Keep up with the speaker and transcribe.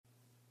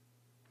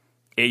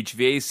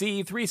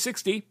HVAC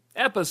 360,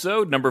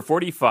 episode number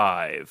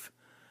 45,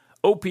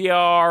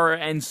 OPR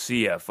and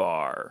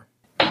CFR.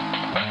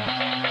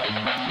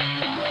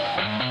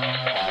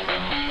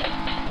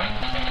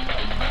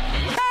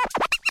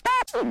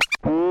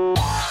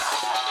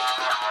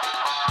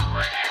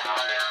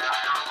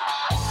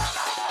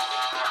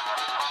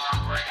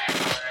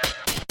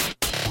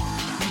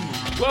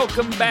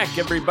 Welcome back,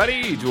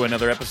 everybody, to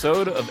another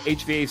episode of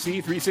HVAC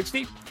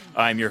 360.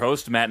 I'm your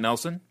host, Matt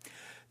Nelson.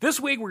 This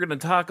week, we're going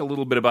to talk a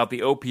little bit about the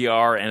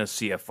OPR and a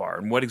CFR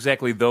and what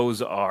exactly those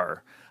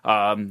are.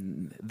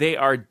 They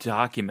are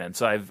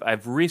documents.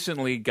 I've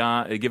recently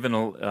given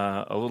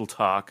a little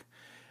talk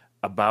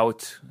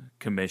about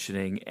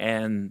commissioning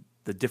and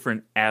the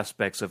different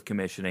aspects of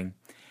commissioning.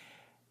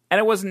 And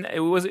it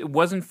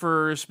wasn't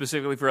for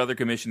specifically for other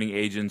commissioning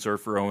agents or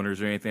for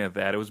owners or anything like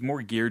that. It was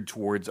more geared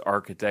towards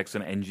architects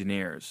and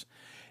engineers.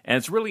 And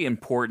it's really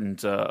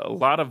important. A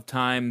lot of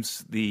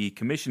times the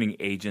commissioning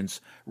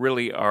agents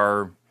really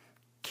are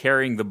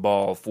carrying the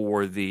ball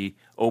for the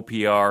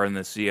OPR and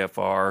the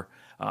CFR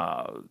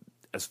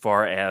as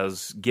far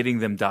as getting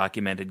them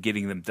documented,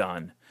 getting them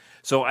done.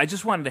 So I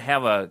just wanted to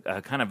have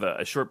a kind of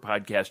a short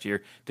podcast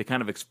here to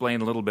kind of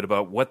explain a little bit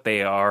about what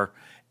they are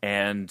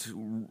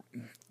and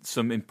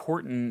some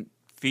important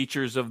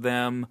features of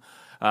them,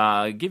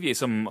 give you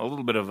a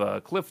little bit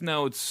of cliff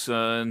notes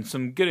and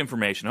some good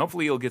information.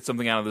 Hopefully you'll get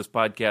something out of this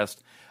podcast,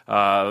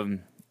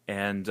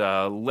 and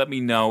let me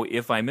know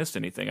if I missed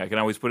anything. I can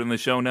always put it in the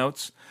show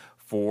notes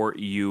for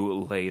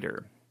you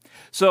later.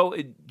 So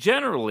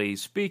generally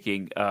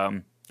speaking,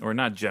 or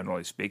not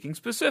generally speaking,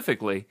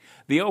 specifically,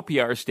 the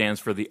OPR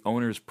stands for the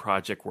Owner's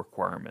Project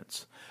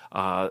Requirements.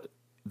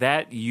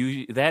 That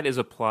is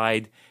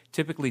applied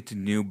typically to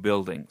new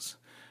buildings.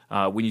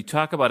 When you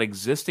talk about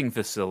existing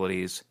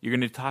facilities, you're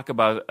going to talk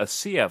about a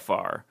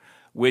CFR,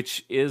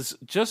 which is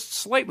just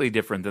slightly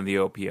different than the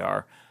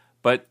OPR,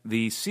 but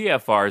the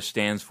CFR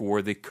stands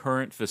for the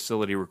Current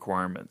Facility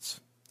Requirements.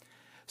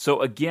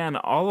 So again,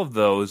 all of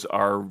those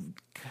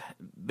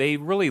they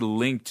really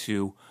link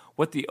to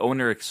what the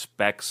owner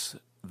expects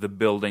the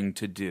building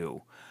to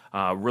do,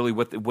 really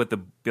what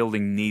the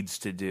building needs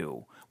to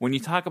do. When you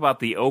talk about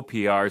the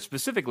OPR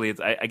specifically,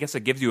 I guess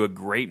it gives you a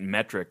great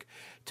metric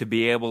to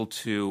be able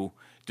to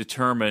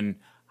determine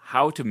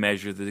how to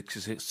measure the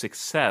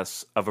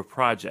success of a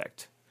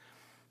project.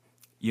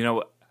 You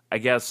know, I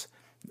guess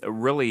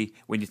really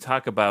when you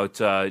talk about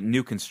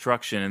new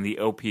construction and the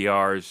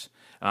OPRs,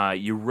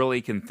 you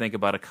really can think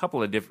about a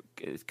couple of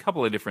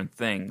different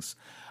things.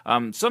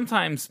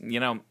 Sometimes,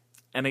 and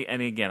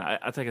again,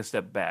 I'll take a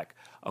step back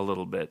a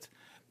little bit.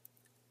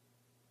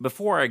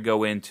 Before I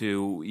go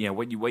into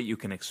what you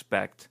can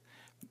expect,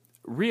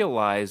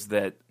 realize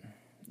that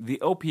the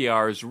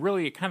OPR is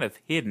really kind of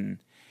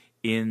hidden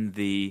in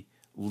the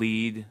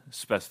lead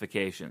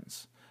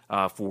specifications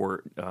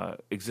for the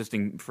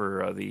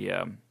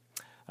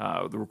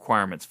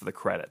requirements for the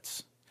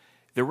credits.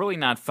 They're really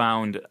not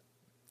found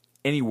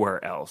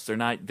anywhere else. They're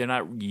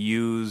not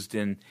used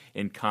in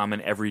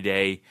common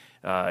everyday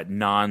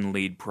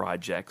non-lead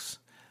projects,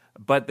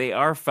 but they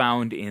are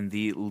found in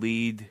the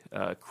lead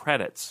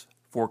credits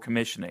for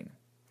commissioning.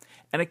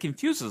 And it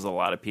confuses a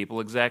lot of people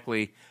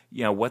exactly,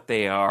 what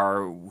they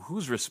are,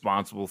 who's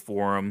responsible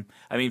for them.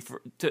 I mean,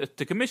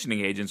 to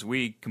commissioning agents,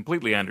 we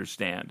completely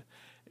understand.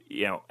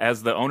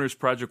 As the owner's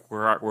project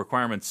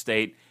requirements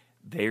state,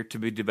 they're to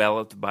be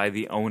developed by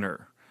the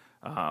owner,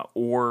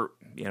 or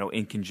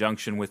in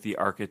conjunction with the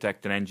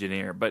architect and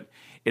engineer. But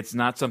it's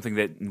not something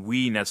that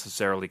we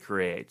necessarily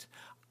create.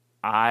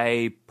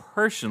 I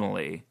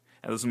personally,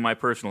 and this is my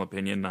personal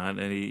opinion, not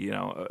any,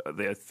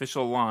 the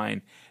official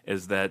line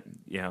is that,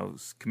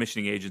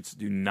 commissioning agents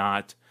do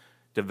not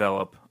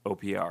develop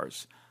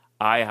OPRs.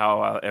 I,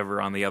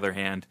 however, on the other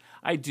hand,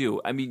 I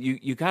do. I mean,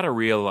 you got to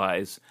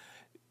realize,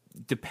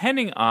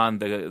 depending on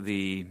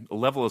the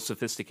level of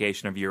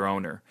sophistication of your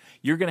owner,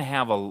 you're going to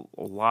have a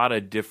lot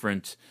of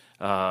different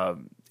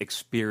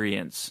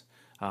experience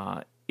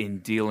in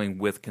dealing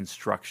with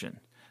construction.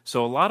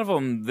 So a lot of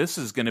them, this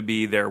is going to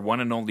be their one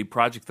and only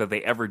project that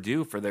they ever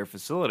do for their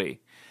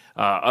facility.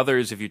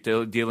 Others, if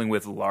you're dealing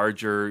with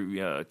larger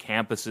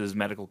campuses,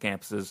 medical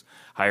campuses,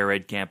 higher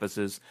ed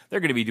campuses, they're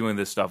going to be doing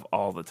this stuff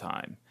all the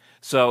time.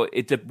 So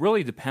it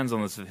really depends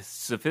on the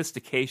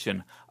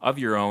sophistication of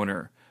your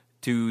owner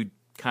to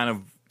kind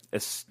of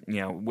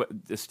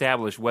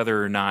establish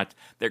whether or not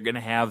they're going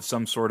to have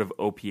some sort of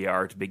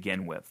OPR to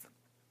begin with.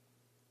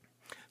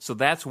 So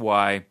that's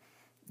why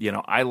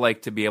I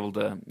like to be able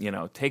to,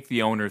 take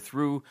the owner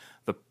through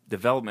the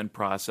development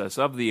process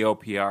of the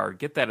OPR,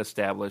 get that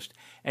established.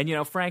 And,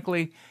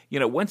 frankly,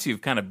 once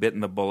you've kind of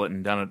bitten the bullet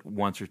and done it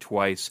once or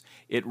twice,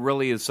 it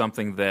really is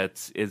something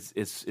that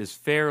is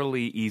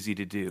fairly easy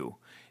to do.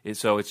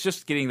 So it's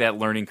just getting that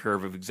learning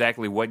curve of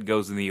exactly what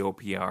goes in the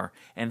OPR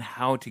and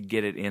how to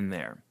get it in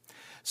there.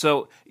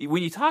 So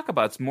when you talk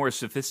about more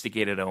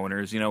sophisticated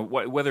owners,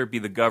 whether it be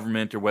the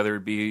government or whether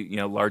it be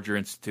larger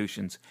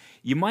institutions,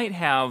 you might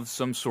have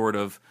some sort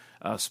of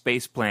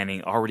space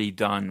planning already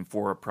done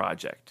for a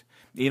project.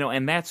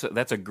 And that's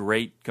a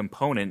great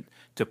component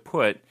to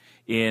put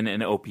in an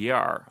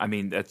OPR. I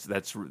mean,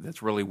 that's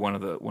really one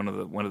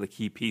of the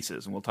key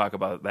pieces, and we'll talk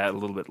about that a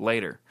little bit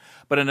later.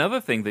 But another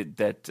thing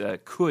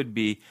that could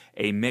be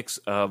a mix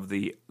of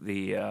the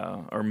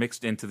or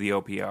mixed into the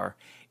OPR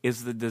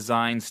is the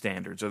design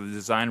standards or the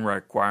design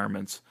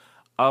requirements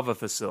of a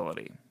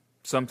facility.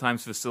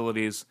 Sometimes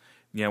facilities,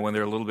 when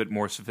they're a little bit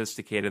more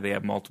sophisticated, they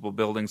have multiple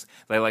buildings,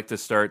 they like to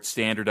start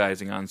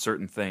standardizing on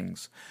certain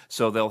things.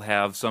 So they'll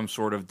have some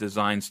sort of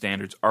design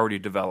standards already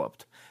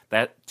developed.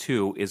 That,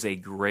 too, is a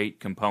great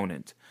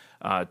component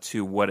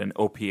to what an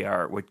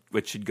OPR,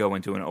 what should go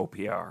into an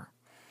OPR.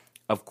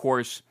 Of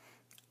course,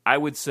 I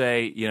would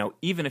say,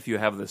 even if you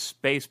have the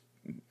space,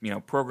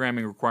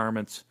 programming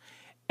requirements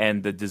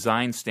and the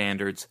design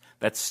standards,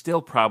 that's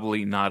still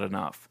probably not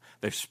enough.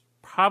 There's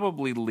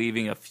probably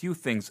leaving a few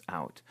things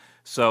out.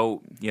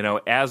 So,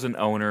 as an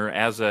owner,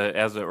 as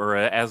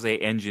a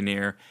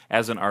engineer,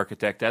 as an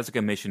architect, as a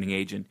commissioning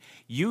agent,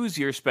 use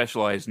your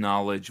specialized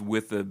knowledge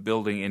with the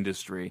building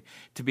industry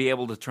to be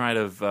able to try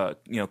to,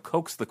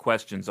 coax the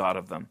questions out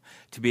of them,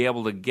 to be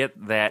able to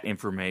get that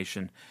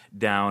information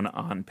down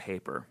on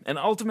paper. And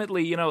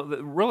ultimately,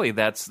 really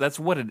that's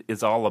what it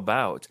is all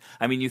about.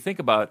 I mean, you think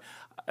about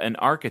an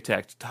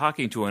architect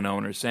talking to an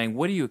owner saying,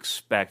 what do you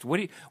expect? What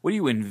do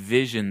you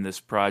envision this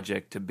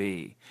project to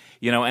be?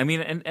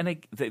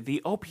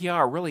 The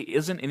OPR really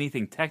isn't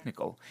anything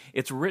technical.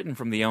 It's written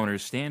from the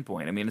owner's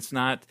standpoint. I mean,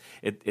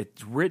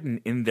 it's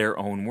written in their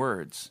own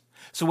words.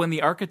 So when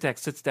the architect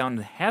sits down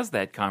and has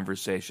that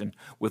conversation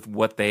with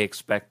what they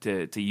expect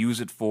to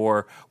use it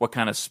for, what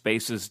kind of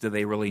spaces do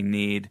they really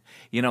need,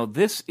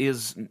 this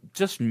is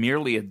just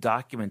merely a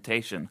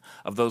documentation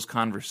of those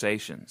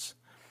conversations.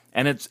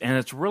 And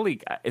it's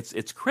really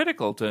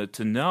critical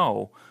to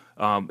know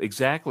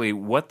exactly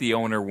what the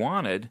owner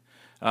wanted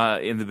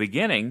in the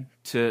beginning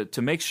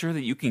to make sure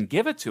that you can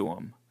give it to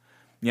them.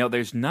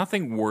 There's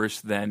nothing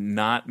worse than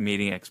not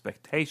meeting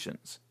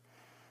expectations.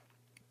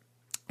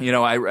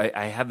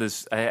 I have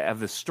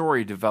this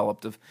story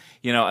developed of,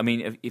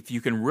 if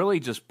you can really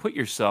just put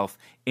yourself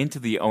into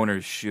the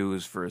owner's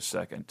shoes for a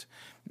second,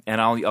 and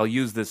I'll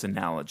use this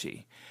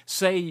analogy.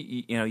 Say,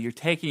 you're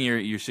taking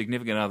your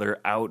significant other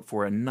out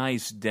for a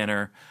nice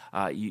dinner.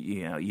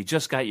 You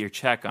just got your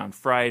check on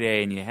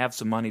Friday and you have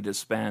some money to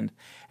spend,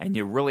 and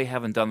you really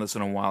haven't done this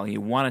in a while, and you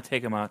want to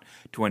take them out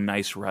to a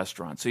nice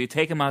restaurant. So you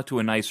take them out to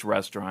a nice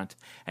restaurant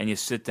and you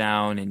sit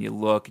down and you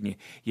look and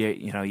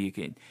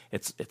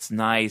it's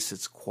nice,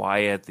 it's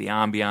quiet, the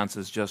ambiance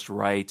is just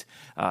right.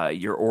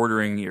 You're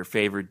ordering your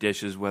favorite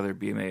dishes, whether it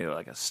be maybe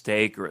like a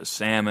steak or a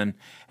salmon,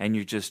 and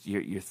you're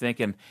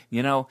thinking,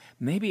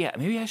 maybe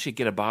I should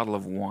get a bottle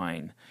of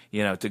wine,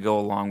 to go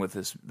along with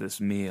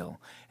this meal.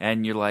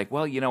 And you're like,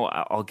 well,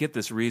 I'll get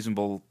this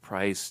reasonable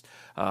price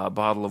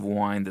bottle of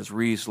wine, this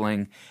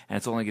Riesling, and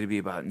it's only going to be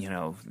about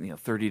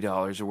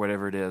 $30 or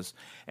whatever it is.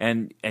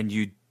 And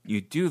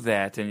you do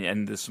that,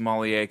 and the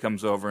sommelier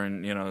comes over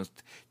and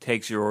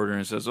takes your order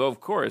and says, oh, of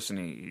course, and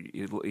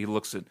he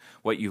looks at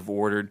what you've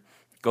ordered,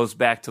 goes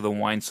back to the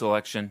wine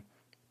selection,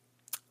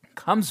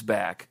 comes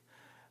back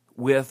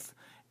with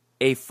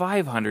a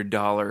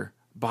 $500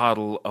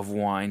 bottle of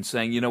wine,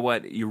 saying, you know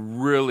what,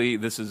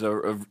 this is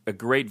a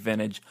great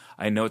vintage.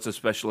 I know it's a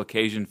special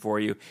occasion for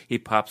you. He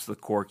pops the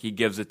cork, he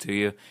gives it to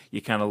you.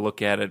 You kind of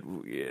look at it,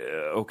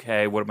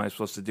 okay, what am I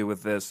supposed to do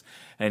with this?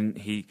 And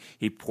he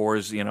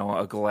pours,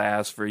 a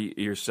glass for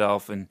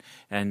yourself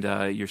and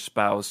your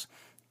spouse,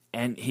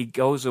 and he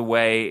goes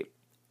away,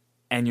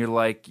 and you're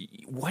like,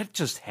 what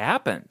just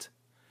happened?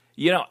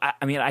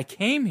 I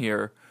came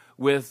here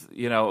with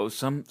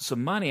some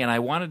money, and I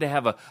wanted to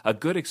have a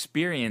good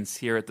experience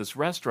here at this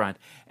restaurant,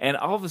 and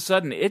all of a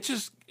sudden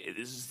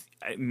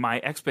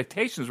my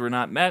expectations were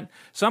not met.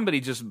 Somebody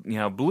just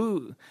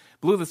blew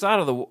this out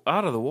of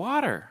the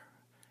water.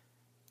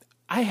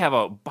 I have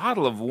a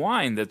bottle of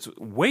wine that's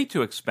way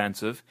too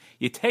expensive.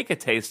 You take a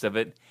taste of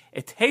it,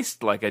 it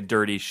tastes like a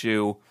dirty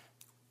shoe,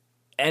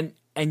 and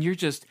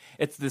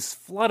it's this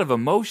flood of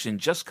emotion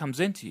just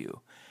comes into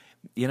you.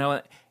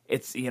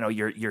 It's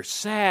you're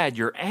sad,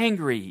 you're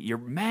angry, you're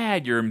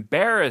mad, you're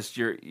embarrassed.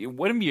 Do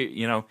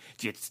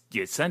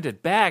you send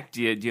it back?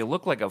 Do you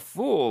look like a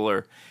fool,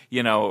 or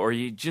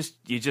you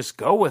just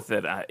go with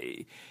it?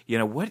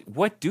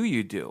 What do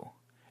you do?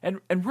 And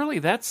really,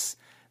 that's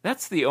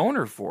the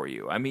owner for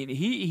you. I mean,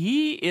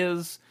 he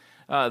is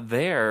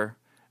there,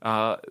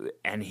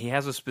 and he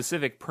has a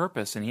specific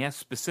purpose, and he has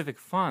specific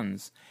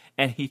funds,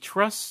 and he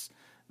trusts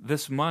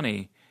this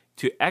money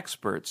to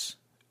experts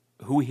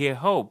who he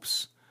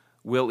hopes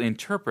will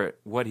interpret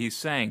what he's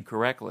saying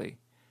correctly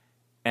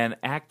and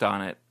act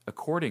on it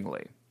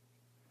accordingly.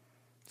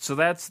 So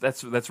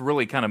that's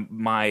really kind of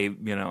my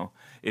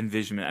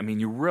envisionment. I mean,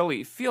 you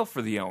really feel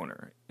for the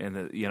owner,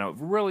 and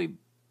really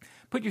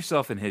put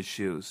yourself in his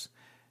shoes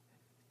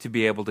to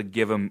be able to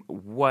give him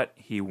what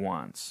he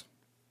wants.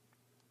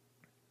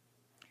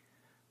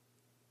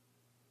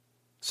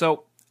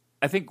 So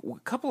I think a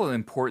couple of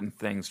important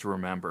things to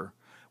remember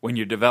when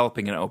you're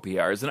developing an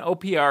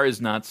OPR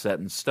is not set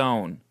in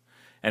stone.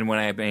 and when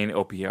I mean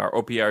OPR,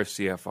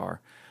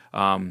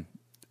 CFR,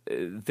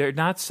 they're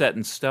not set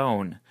in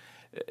stone.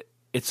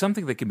 It's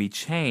something that can be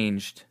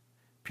changed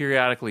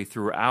periodically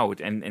throughout,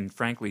 and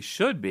frankly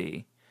should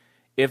be,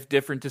 if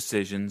different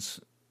decisions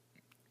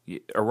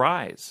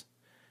arise.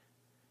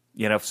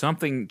 If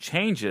something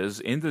changes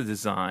in the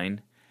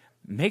design,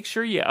 make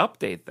sure you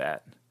update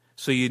that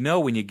so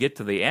when you get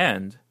to the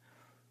end,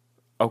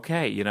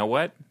 okay, you know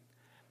what?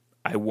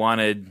 I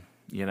wanted,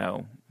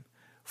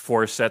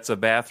 4 sets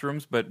of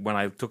bathrooms, but when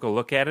I took a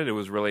look at it, it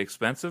was really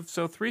expensive,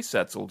 so 3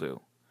 sets will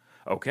do.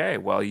 Okay,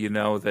 well,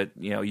 that,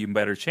 you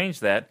better change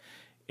that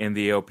in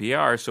the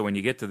OPR, so when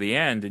you get to the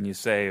end and you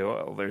say,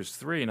 well, there's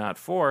 3, not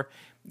 4,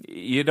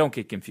 you don't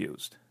get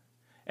confused.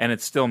 And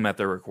it still met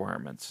the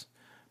requirements.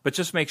 But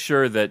just make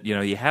sure that,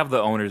 you have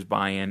the owner's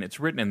buy-in, it's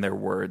written in their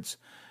words,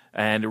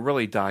 and it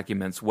really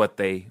documents what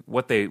they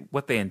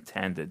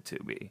intended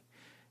to be,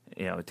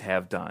 to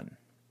have done.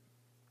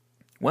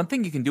 One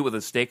thing you can do with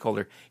a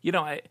stakeholder,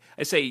 I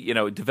say,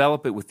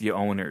 develop it with the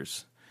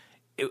owners.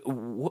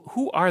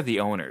 Who are the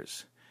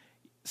owners?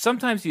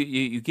 Sometimes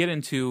you get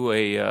into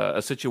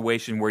a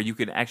situation where you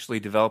can actually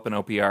develop an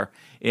OPR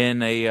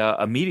in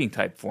a meeting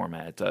type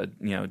format.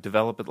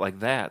 Develop it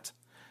like that,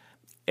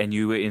 and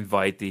you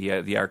invite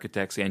the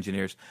architects, the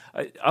engineers,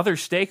 other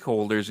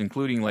stakeholders,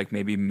 including like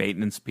maybe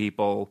maintenance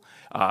people.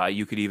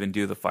 You could even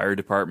do the fire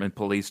department,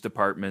 police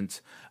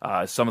department,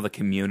 some of the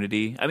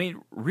community. I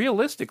mean,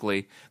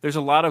 realistically, there's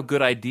a lot of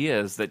good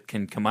ideas that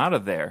can come out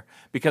of there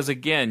because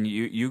again,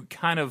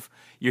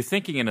 you're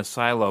thinking in a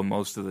silo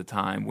most of the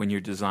time when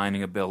you're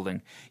designing a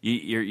building.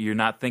 You're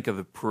not thinking of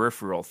the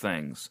peripheral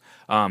things.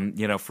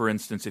 For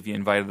instance, if you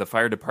invited the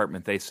fire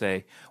department, they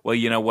say, well,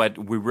 you know what,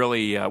 we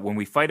really, when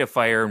we fight a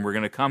fire and we're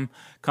going to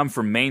come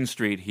from Main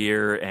Street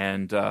here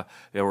and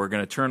we're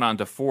going to turn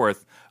onto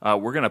 4th,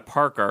 we're going to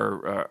park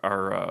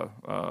our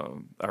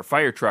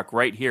fire truck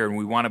right here and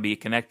we want to be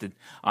connected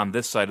on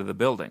this side of the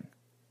building.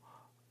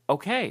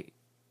 Okay,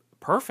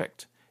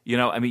 perfect.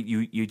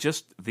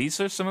 These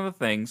are some of the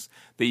things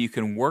that you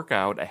can work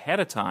out ahead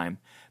of time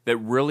that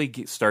really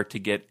start to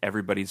get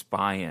everybody's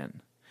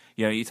buy-in.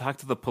 You talk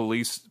to the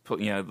police,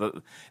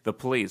 the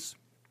police.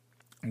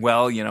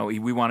 Well,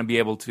 we want to be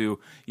able to,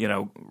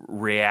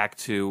 react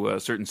to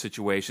certain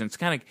situations.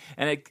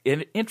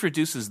 It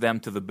introduces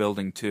them to the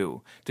building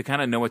too, to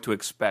kind of know what to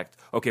expect.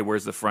 Okay,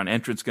 where's the front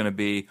entrance going to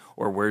be,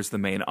 or where's the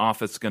main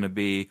office going to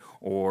be,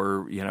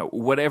 or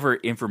whatever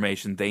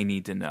information they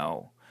need to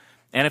know.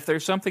 And if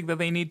there's something that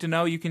they need to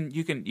know, you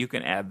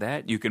can add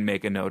that. You can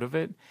make a note of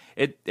it.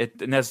 It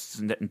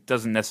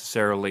doesn't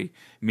necessarily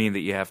mean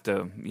that you have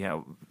to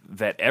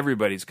vet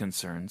everybody's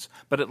concerns,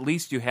 but at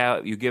least you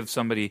give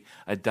somebody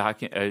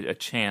a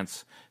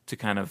chance to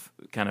kind of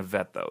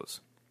vet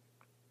those.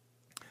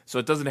 So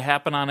it doesn't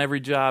happen on every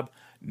job,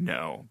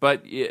 no,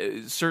 but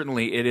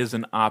certainly it is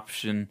an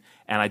option.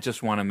 And I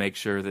just want to make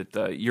sure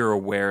that you're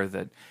aware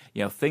that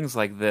things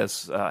like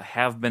this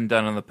have been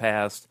done in the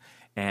past.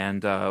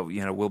 And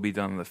will be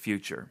done in the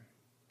future.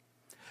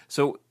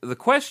 So the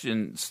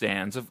question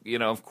stands,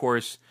 of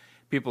course,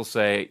 people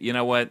say, you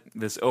know what,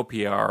 this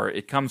OPR,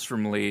 it comes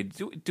from LEED.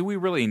 Do we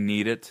really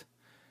need it?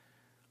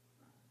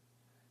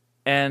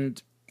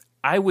 And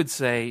I would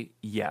say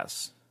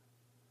yes.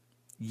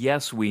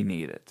 Yes, we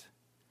need it.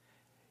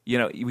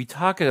 We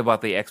talk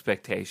about the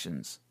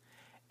expectations,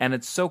 and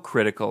it's so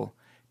critical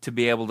to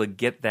be able to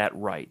get that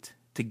right,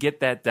 to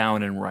get that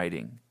down in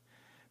writing.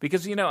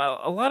 Because, a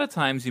lot of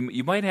times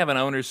you might have an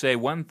owner say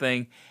one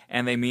thing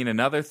and they mean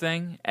another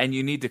thing, and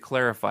you need to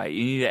clarify.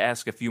 You need to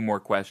ask a few more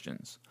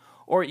questions.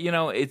 Or,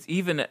 it's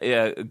even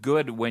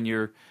good when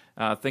you're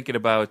thinking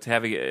about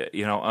having,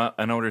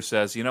 an owner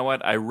says, you know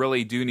what, I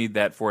really do need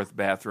that 4th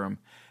bathroom.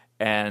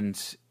 And,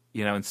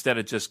 instead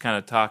of just kind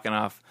of talking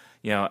off,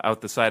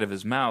 out the side of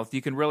his mouth,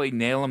 you can really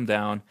nail him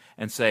down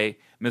and say,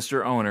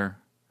 Mr. Owner,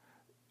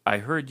 I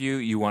heard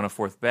you want a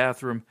 4th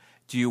bathroom.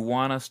 Do you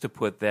want us to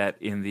put that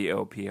in the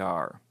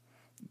OPR?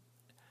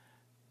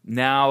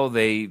 Now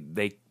they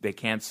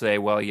can't say,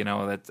 well,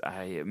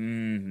 that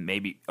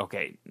maybe,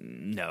 okay,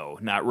 no,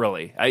 not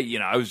really.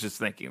 I was just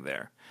thinking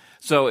there.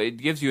 So it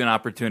gives you an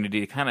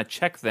opportunity to kind of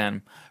check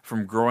them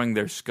from growing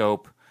their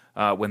scope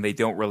when they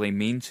don't really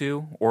mean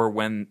to, or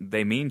when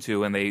they mean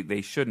to and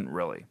they shouldn't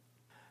really.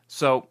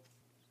 So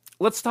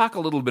let's talk a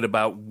little bit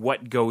about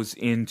what goes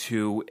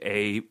into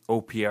a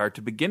OPR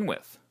to begin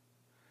with.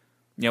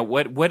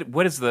 What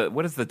does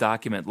the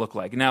document look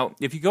like? Now,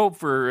 if you go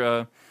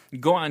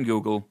on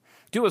Google,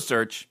 do a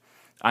search,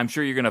 I'm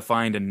sure you're going to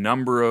find a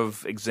number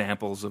of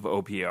examples of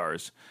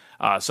OPRs.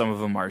 Some of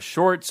them are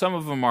short, some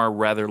of them are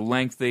rather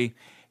lengthy.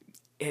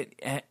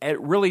 It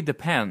really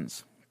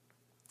depends.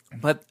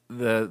 But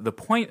the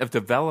point of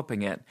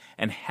developing it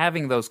and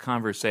having those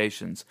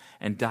conversations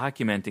and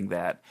documenting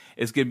that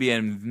is going to be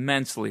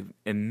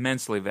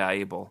immensely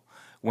valuable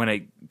when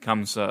it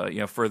comes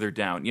further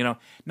down.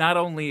 Not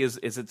only is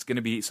it going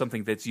to be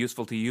something that's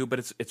useful to you, but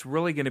it's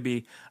really going to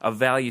be of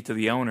value to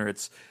the owner.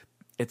 It's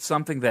it's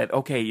something that,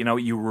 okay,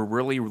 you were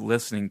really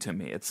listening to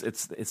me.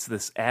 It's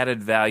this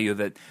added value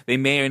that they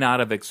may not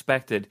have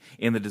expected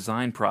in the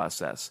design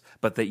process,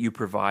 but that you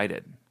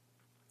provided.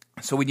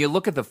 So when you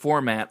look at the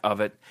format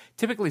of it,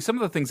 typically some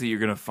of the things that you're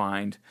going to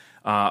find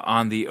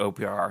on the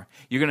OPR,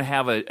 you're going to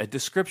have a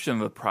description of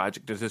the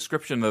project, a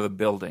description of the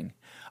building.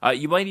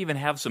 You might even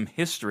have some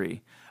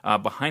history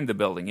behind the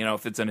building.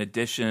 If it's an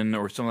addition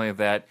or something like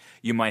that,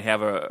 you might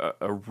have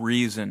a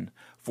reason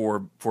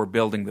for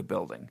building the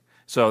building.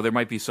 So there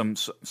might be some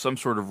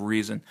sort of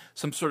reason,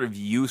 some sort of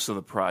use of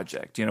the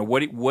project.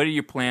 What are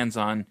your plans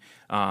on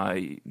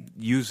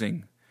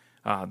using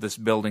this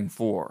building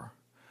for?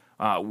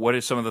 What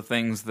are some of the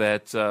things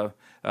that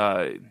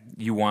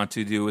you want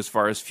to do as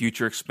far as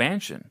future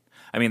expansion?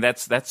 I mean,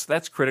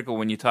 that's critical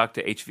when you talk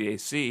to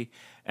HVAC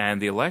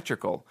and the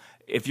electrical.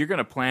 If you're going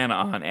to plan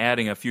on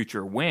adding a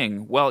future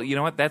wing, well, you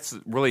know what? That's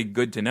really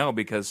good to know,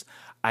 because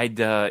I'd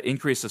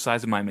increase the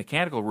size of my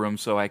mechanical room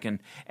so I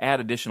can add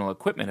additional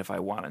equipment if I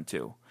wanted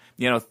to.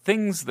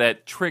 Things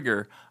that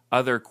trigger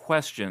other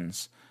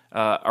questions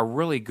are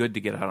really good to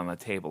get out on the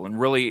table, and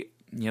really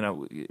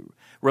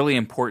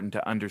important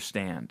to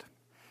understand.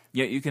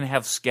 You can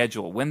have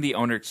schedule, when the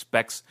owner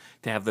expects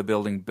to have the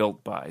building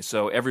built by,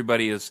 so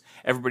everybody's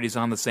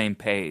on the same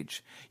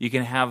page. You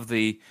can have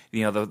the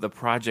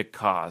project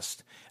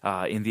cost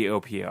in the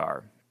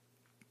OPR.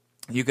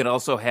 You could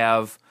also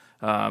have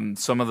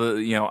some of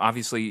the,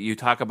 obviously you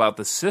talk about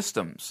the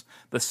systems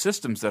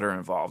that are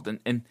involved,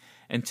 and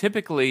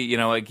typically,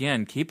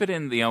 again, keep it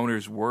in the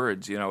owner's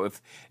words.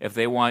 If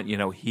they want,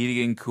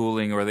 heating and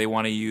cooling, or they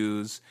want to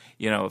use,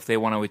 if they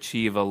want to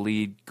achieve a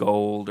LEED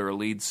Gold or a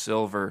LEED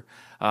Silver,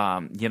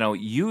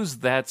 use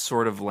that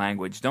sort of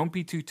language. Don't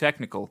be too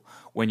technical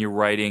when you're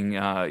writing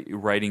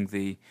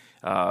the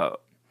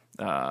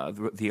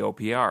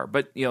OPR.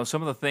 But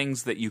some of the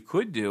things that you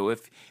could do,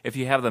 if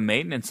you have the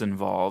maintenance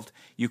involved,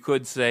 you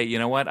could say,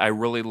 I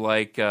really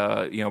like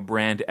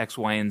brand X,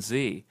 Y, and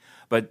Z.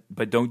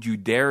 But don't you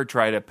dare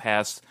try to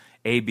pass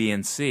A, B,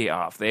 and C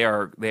off. They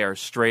are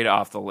straight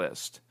off the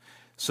list.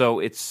 So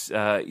it's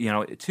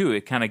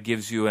it kind of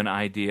gives you an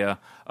idea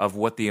of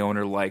what the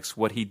owner likes,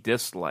 what he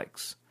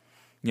dislikes.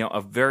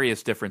 Of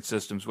various different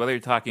systems, whether you're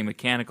talking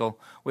mechanical,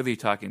 whether you're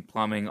talking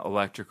plumbing,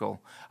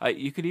 electrical.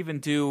 You could even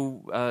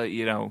do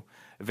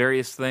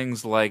various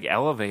things like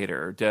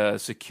elevator,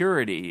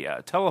 security,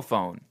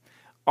 telephone,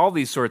 all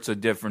these sorts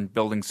of different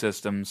building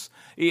systems,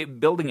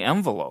 building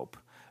envelope.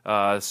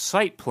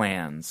 Site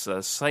plans,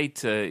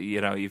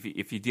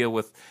 if you deal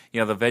with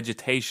the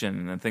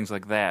vegetation and things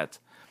like that,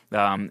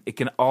 it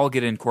can all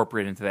get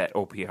incorporated into that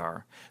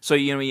OPR. So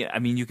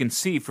you can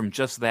see from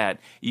just that,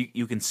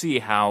 you can see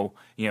how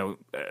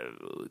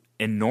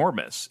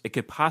enormous it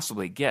could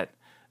possibly get.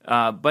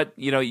 But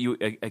you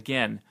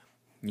again,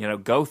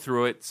 go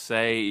through it.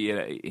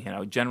 Say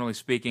generally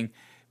speaking,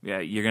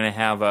 you're going to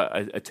have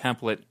a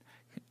template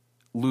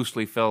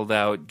loosely filled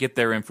out. Get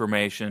their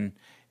information,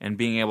 and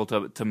being able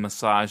to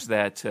massage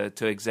that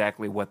to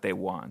exactly what they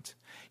want.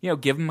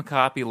 Give them a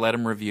copy, let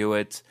them review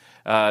it,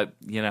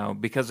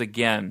 because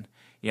again,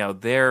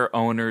 they're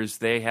owners,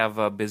 they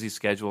have busy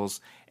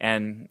schedules,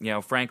 and,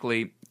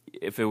 frankly,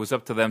 if it was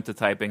up to them to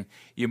typing,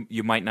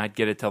 you might not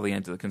get it till the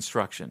end of the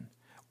construction,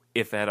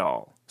 if at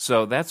all.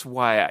 So that's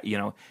why,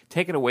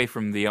 take it away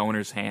from the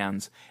owner's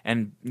hands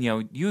and,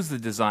 use the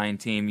design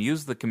team,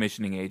 use the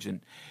commissioning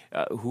agent,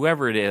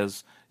 whoever it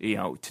is,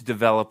 to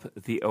develop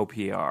the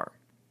OPR.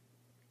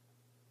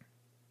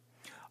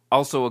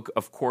 Also,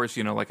 of course,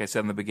 like I said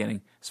in the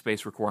beginning,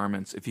 space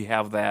requirements. If you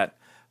have that,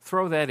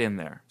 throw that in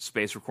there.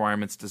 Space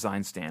requirements,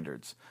 design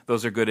standards.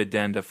 Those are good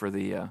addenda for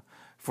the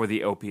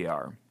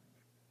OPR.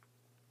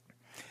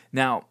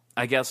 Now,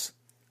 I guess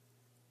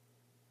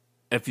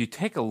if you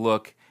take a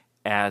look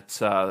at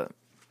some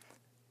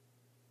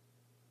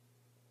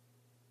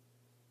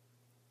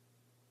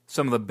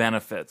of the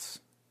benefits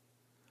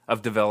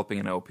of developing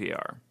an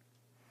OPR,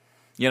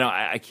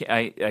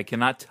 I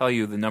cannot tell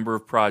you the number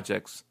of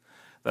projects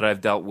that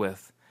I've dealt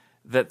with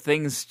that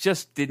things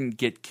just didn't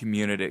get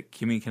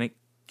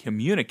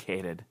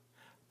communicated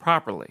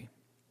properly,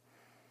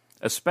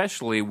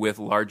 especially with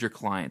larger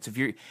clients. If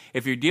you're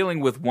dealing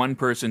with one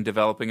person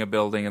developing a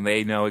building and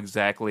they know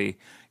exactly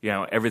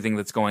everything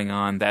that's going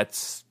on,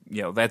 that's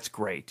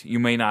great. You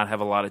may not have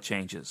a lot of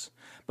changes.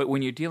 But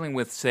when you're dealing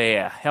with, say,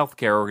 a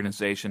healthcare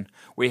organization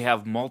where you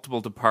have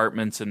multiple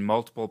departments and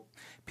multiple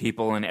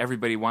people and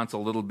everybody wants a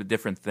little bit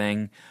different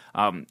thing,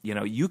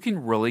 you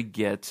can really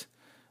get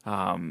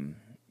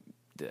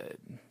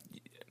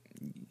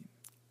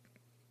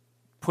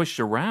pushed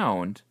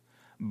around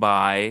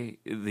by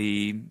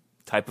the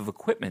type of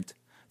equipment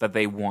that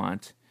they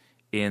want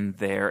in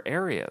their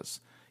areas.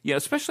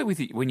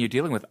 Especially when you're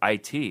dealing with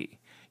IT.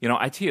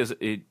 IT is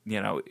the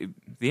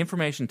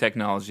information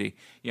technology.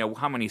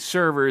 How many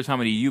servers, how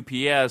many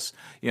UPS,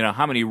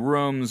 how many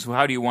rooms,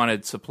 how do you want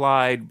it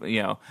supplied?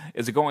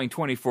 Is it going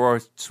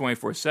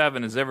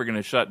 24/7? Is it ever going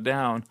to shut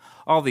down?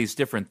 All these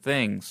different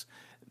things.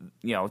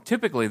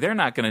 Typically they're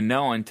not going to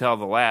know until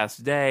the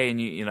last day,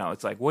 and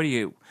it's like, what do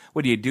you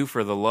do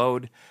for the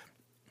load?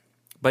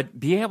 but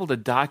be able to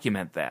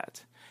document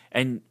that.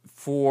 And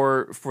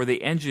for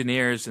the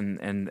engineers and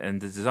the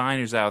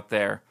designers out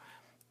there,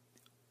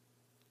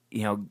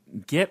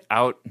 get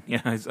out,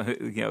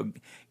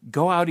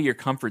 go out of your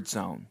comfort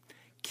zone.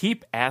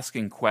 Keep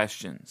asking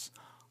questions.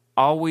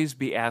 Always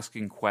be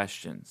asking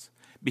questions.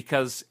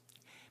 Because,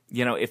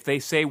 if they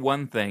say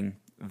one thing,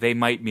 they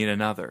might mean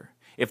another.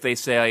 If they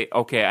say,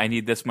 okay, I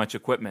need this much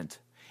equipment,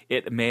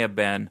 it may have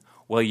been,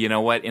 well, you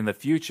know what, in the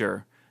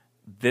future,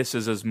 this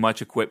is as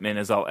much equipment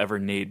as I'll ever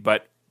need.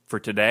 But for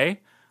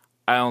today,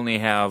 I only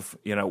have,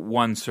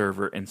 one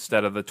server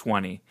instead of the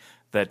 20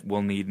 that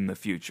we'll need in the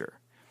future,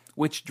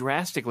 which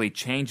drastically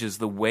changes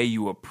the way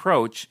you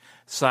approach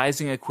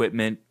sizing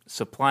equipment,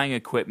 supplying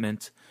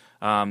equipment.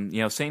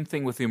 Same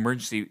thing with the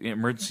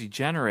emergency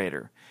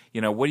generator.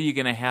 What are you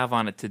going to have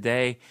on it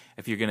today?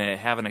 If you're going to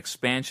have an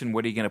expansion,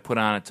 what are you going to put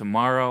on it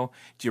tomorrow?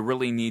 Do you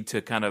really need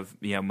to kind of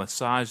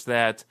massage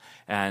that?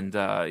 And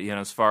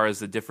as far as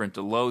the different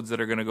loads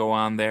that are going to go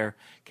on there,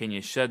 can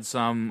you shed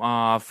some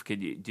off?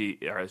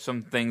 Are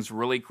some things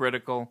really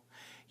critical?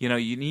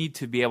 You need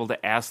to be able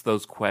to ask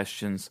those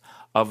questions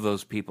of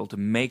those people to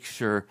make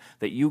sure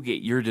that you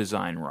get your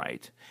design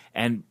right.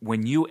 And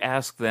when you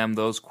ask them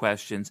those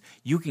questions,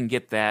 you can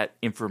get that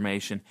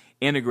information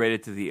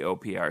integrated to the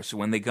OPR. So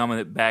when they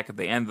come back at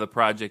the end of the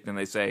project and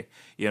they say,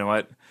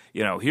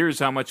 here's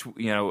how much,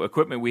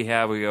 equipment we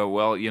have, we go,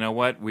 well, you know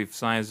what, we've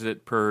sized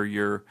it per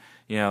your,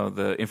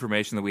 the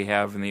information that we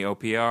have in the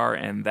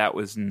OPR, and that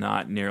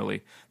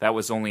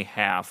was only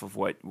half of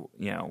what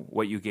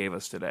you gave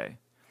us today.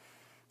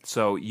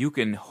 So you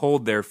can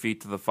hold their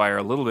feet to the fire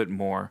a little bit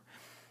more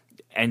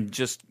and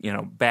just,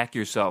 back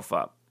yourself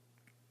up.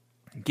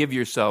 Give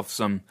yourself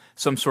some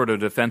sort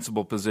of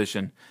defensible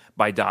position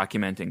by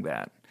documenting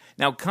that.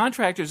 Now,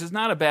 contractors, is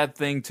not a bad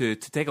thing to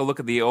take a look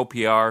at the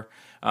OPR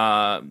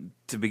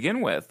to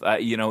begin with.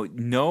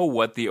 Know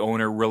what the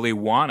owner really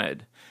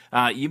wanted.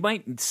 You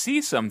might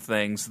see some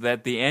things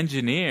that the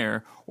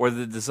engineer or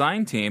the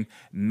design team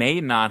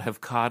may not have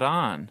caught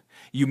on.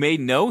 You may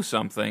know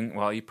something,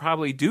 well, you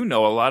probably do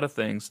know a lot of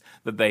things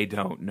that they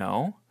don't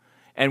know.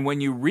 And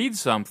when you read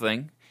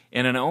something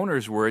in an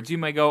owner's words, you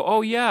may go,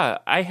 oh yeah,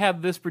 I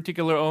had this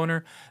particular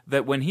owner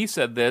that when he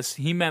said this,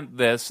 he meant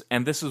this,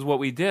 and this is what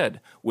we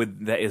did.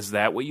 Is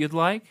that what you'd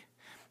like?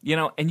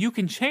 And you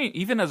can change,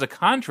 even as a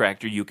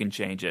contractor, you can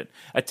change it.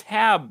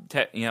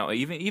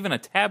 Even a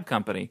tab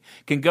company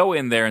can go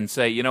in there and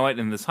say, you know what,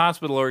 in this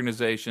hospital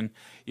organization,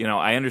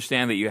 I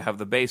understand that you have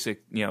the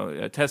basic,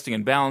 testing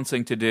and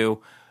balancing to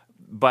do.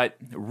 But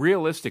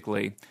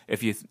realistically,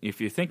 if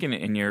you're thinking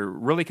and you're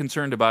really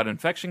concerned about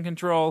infection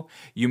control,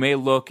 you may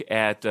look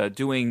at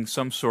doing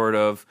some sort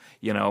of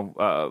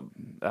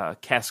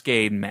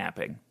cascade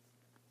mapping.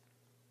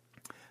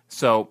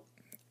 So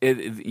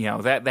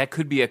that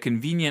could be a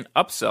convenient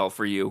upsell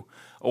for you,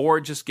 or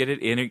just get it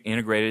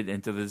integrated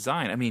into the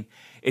design. I mean,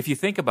 if you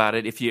think about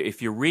it, if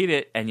you read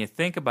it and you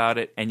think about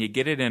it and you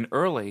get it in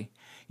early,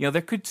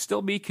 there could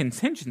still be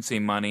contingency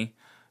money.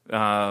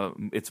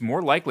 It's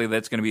more likely that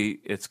it's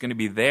going to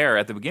be there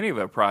at the beginning of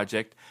a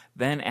project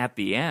than at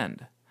the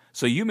end.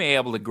 So you may be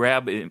able to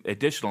grab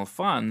additional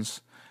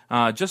funds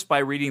just by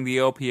reading the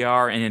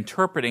OPR and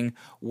interpreting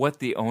what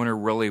the owner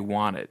really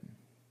wanted.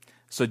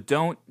 So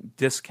don't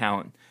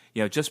discount,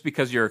 just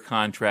because you're a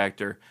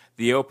contractor,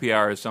 the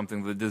OPR is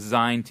something the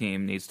design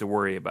team needs to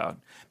worry about,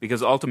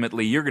 because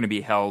ultimately you're going to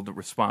be held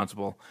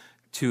responsible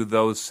to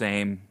those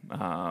same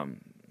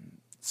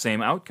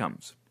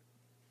outcomes.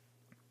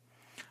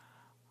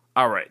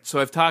 All right, so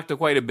I've talked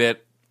quite a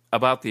bit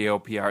about the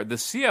OPR. The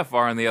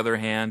CFR, on the other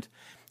hand,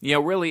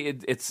 really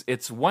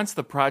it's once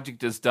the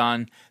project is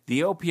done, the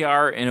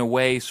OPR in a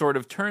way sort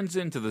of turns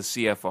into the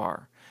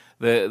CFR.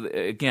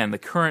 The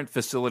current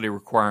facility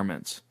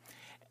requirements,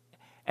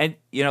 and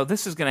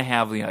this is going to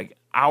have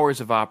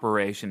hours of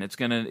operation. It's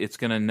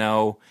gonna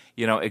know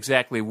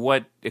exactly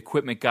what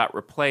equipment got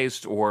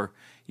replaced, or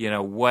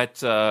what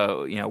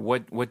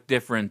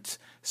different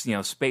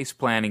space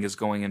planning is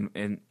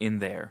going in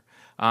there.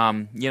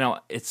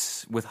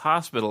 It's with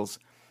hospitals,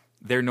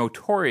 they're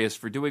notorious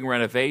for doing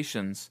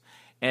renovations,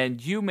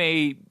 and you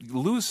may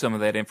lose some of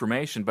that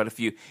information. But if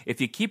you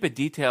keep it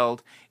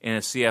detailed in a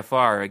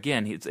CFR,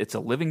 again, it's a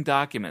living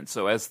document.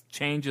 So as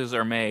changes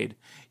are made,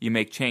 you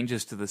make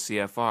changes to the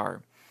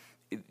CFR.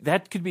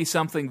 That could be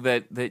something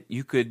that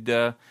you could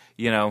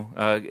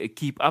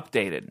keep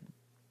updated.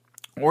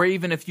 Or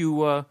even if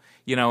you are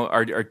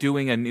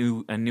doing a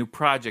new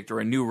project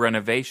or a new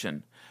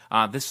renovation,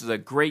 this is a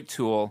great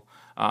tool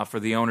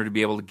for the owner to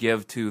be able to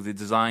give to the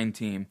design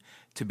team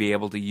to be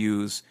able to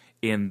use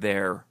in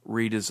their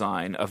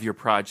redesign of your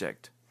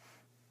project.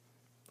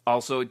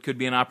 Also, it could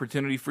be an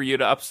opportunity for you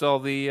to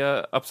upsell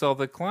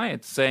the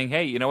client, saying,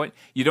 "Hey, you know what?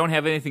 You don't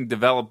have anything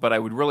developed, but I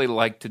would really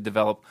like to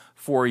develop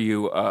for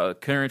you a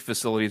current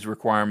facilities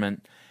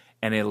requirement,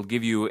 and it'll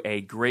give you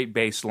a great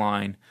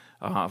baseline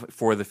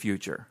for the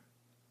future."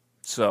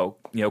 So,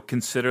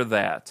 consider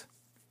that.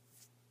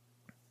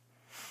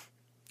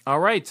 All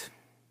right.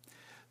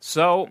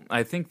 So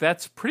I think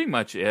that's pretty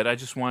much it. I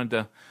just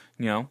wanted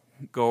to,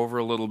 go over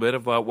a little bit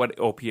about what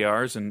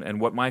OPRs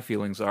and what my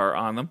feelings are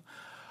on them.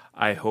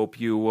 I hope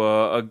you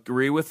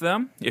agree with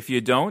them. If you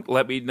don't,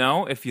 let me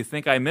know. If you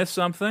think I missed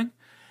something,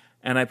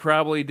 and I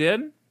probably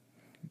did,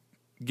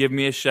 give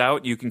me a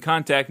shout. You can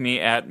contact me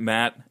at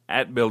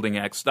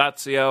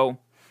matt@buildingx.co.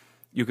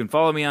 You can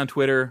follow me on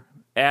Twitter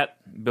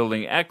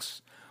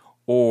 @buildingx,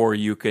 or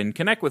you can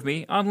connect with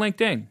me on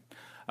LinkedIn.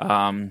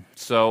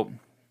 So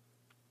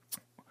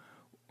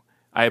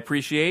I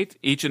appreciate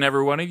each and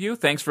every one of you.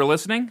 Thanks for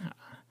listening.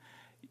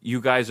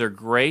 You guys are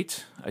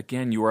great.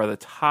 Again, you are the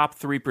top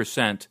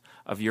 3%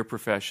 of your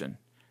profession.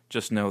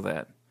 Just know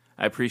that.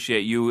 I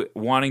appreciate you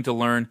wanting to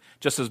learn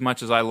just as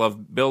much as I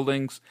love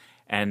buildings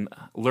and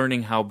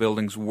learning how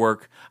buildings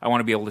work. I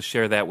want to be able to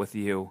share that with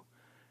you.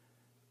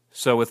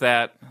 So with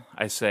that,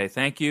 I say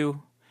thank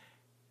you.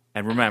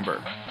 And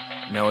remember,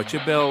 know what you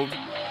build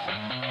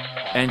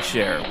and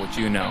share what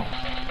you know.